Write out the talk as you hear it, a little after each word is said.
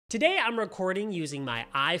Today I'm recording using my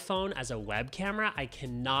iPhone as a web camera. I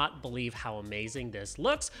cannot believe how amazing this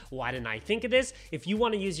looks. Why didn't I think of this? If you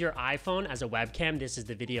want to use your iPhone as a webcam, this is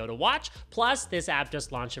the video to watch. Plus, this app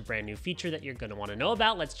just launched a brand new feature that you're going to want to know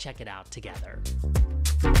about. Let's check it out together.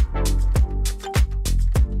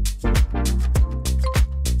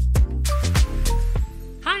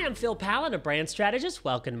 Hi, I'm Phil Pallen, a brand strategist.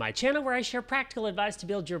 Welcome to my channel where I share practical advice to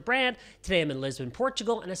build your brand. Today I'm in Lisbon,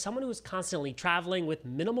 Portugal, and as someone who is constantly traveling with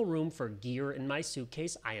minimal room for gear in my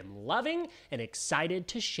suitcase, I am loving and excited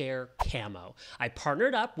to share Camo. I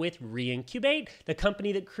partnered up with Reincubate, the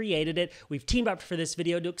company that created it. We've teamed up for this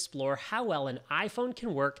video to explore how well an iPhone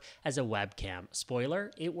can work as a webcam.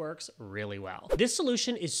 Spoiler, it works really well. This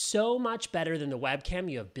solution is so much better than the webcam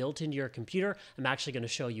you have built into your computer. I'm actually going to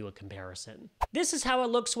show you a comparison. This is how it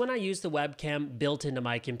looks when I use the webcam built into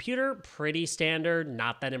my computer. Pretty standard,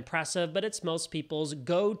 not that impressive, but it's most people's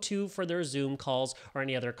go-to for their Zoom calls or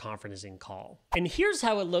any other conferencing call. And here's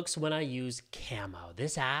how it looks when I use Camo.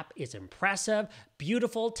 This app is impressive,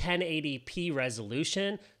 beautiful 1080p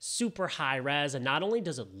resolution, super high res, and not only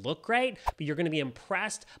does it look great, but you're going to be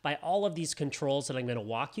impressed by all of these controls that I'm going to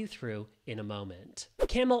walk you through in a moment.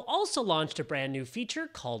 Camo also launched a brand new feature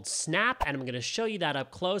called Snap, and I'm going to show you that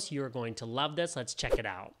up close. You're going to love this. Let's check it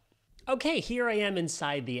out. Okay, here I am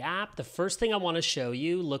inside the app. The first thing I want to show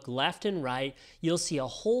you, look left and right, you'll see a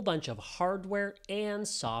whole bunch of hardware and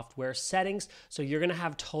software settings. So you're going to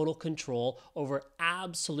have total control over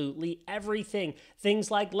absolutely everything. Things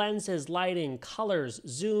like lenses, lighting, colors,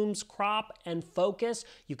 zooms, crop, and focus.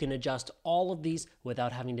 You can adjust all of these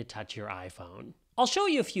without having to touch your iPhone. I'll show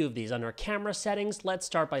you a few of these under camera settings. Let's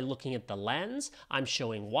start by looking at the lens. I'm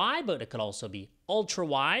showing wide, but it could also be ultra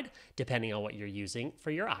wide, depending on what you're using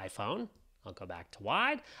for your iPhone. I'll go back to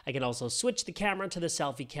wide. I can also switch the camera to the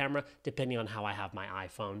selfie camera, depending on how I have my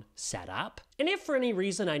iPhone set up. And if for any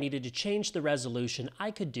reason I needed to change the resolution,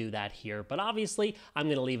 I could do that here, but obviously I'm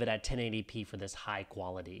going to leave it at 1080p for this high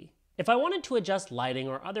quality. If I wanted to adjust lighting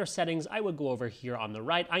or other settings, I would go over here on the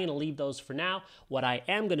right. I'm going to leave those for now. What I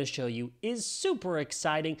am going to show you is super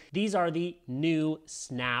exciting. These are the new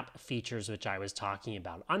Snap features, which I was talking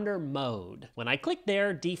about under mode. When I click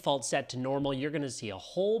there, default set to normal, you're going to see a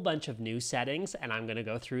whole bunch of new settings, and I'm going to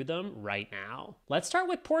go through them right now. Let's start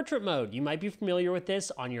with portrait mode. You might be familiar with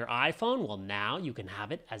this on your iPhone. Well, now you can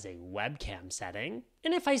have it as a webcam setting.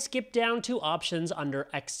 And if I skip down to options under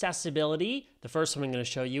accessibility, the first one I'm going to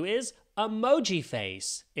show you is emoji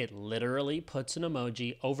face. It literally puts an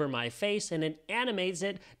emoji over my face and it animates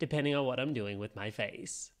it depending on what I'm doing with my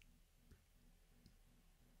face.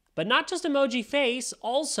 But not just emoji face,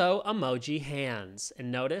 also emoji hands.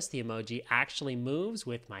 And notice the emoji actually moves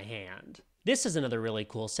with my hand. This is another really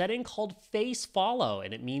cool setting called face follow,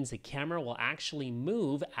 and it means the camera will actually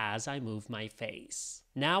move as I move my face.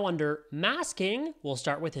 Now under masking, we'll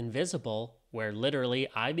start with invisible, where literally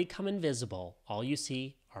I become invisible. All you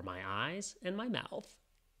see are my eyes and my mouth.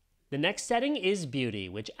 The next setting is beauty,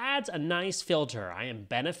 which adds a nice filter. I am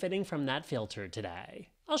benefiting from that filter today.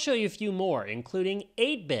 I'll show you a few more, including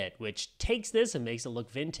 8-bit, which takes this and makes it look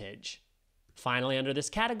vintage. Finally, under this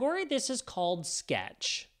category, this is called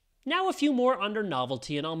sketch. Now a few more under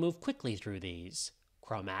novelty, and I'll move quickly through these.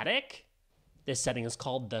 Chromatic. This setting is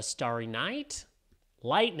called the Starry Night.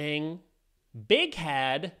 Lightning. Big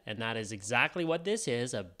head, and that is exactly what this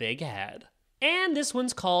is, a big head. And this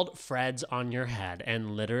one's called Fred's on your head,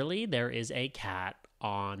 and literally there is a cat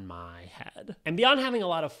on my head. And beyond having a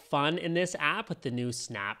lot of fun in this app with the new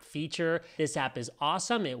Snap feature, this app is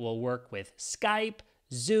awesome. It will work with Skype,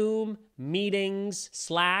 Zoom, Meetings,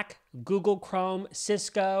 Slack, Google Chrome,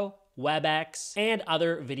 Cisco, WebEx, and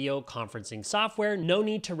other video conferencing software. No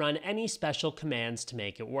need to run any special commands to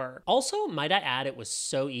make it work. Also, might I add, it was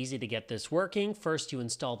so easy to get this working. First, you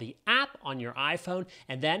install the app on your iPhone,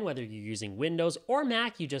 and then whether you're using Windows or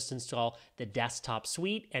Mac, you just install the desktop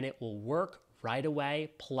suite, and it will work right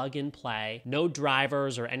away, plug and play, no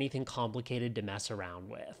drivers or anything complicated to mess around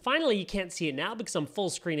with. Finally, you can't see it now because I'm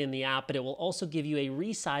full screen in the app, but it will also give you a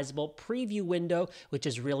resizable preview window, which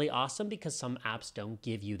is really awesome because some apps don't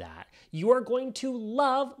give you that. You are going to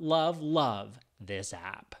love, love, love this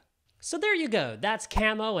app. So there you go. That's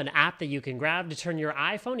Camo, an app that you can grab to turn your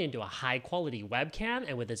iPhone into a high quality webcam.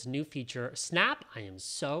 And with its new feature, Snap, I am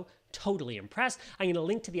so totally impressed. I'm going to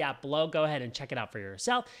link to the app below. Go ahead and check it out for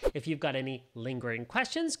yourself. If you've got any lingering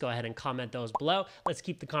questions, go ahead and comment those below. Let's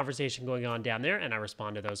keep the conversation going on down there, and I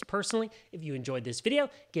respond to those personally. If you enjoyed this video,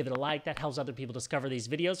 give it a like. That helps other people discover these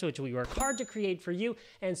videos, which we work hard to create for you,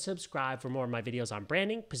 and subscribe for more of my videos on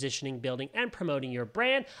branding, positioning, building, and promoting your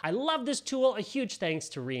brand. I love this tool. A huge thanks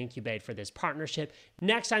to Reincubate for this partnership.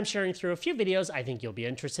 Next, I'm sharing through a few videos I think you'll be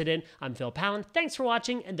interested in. I'm Phil Pallen. Thanks for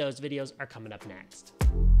watching, and those videos are coming up next.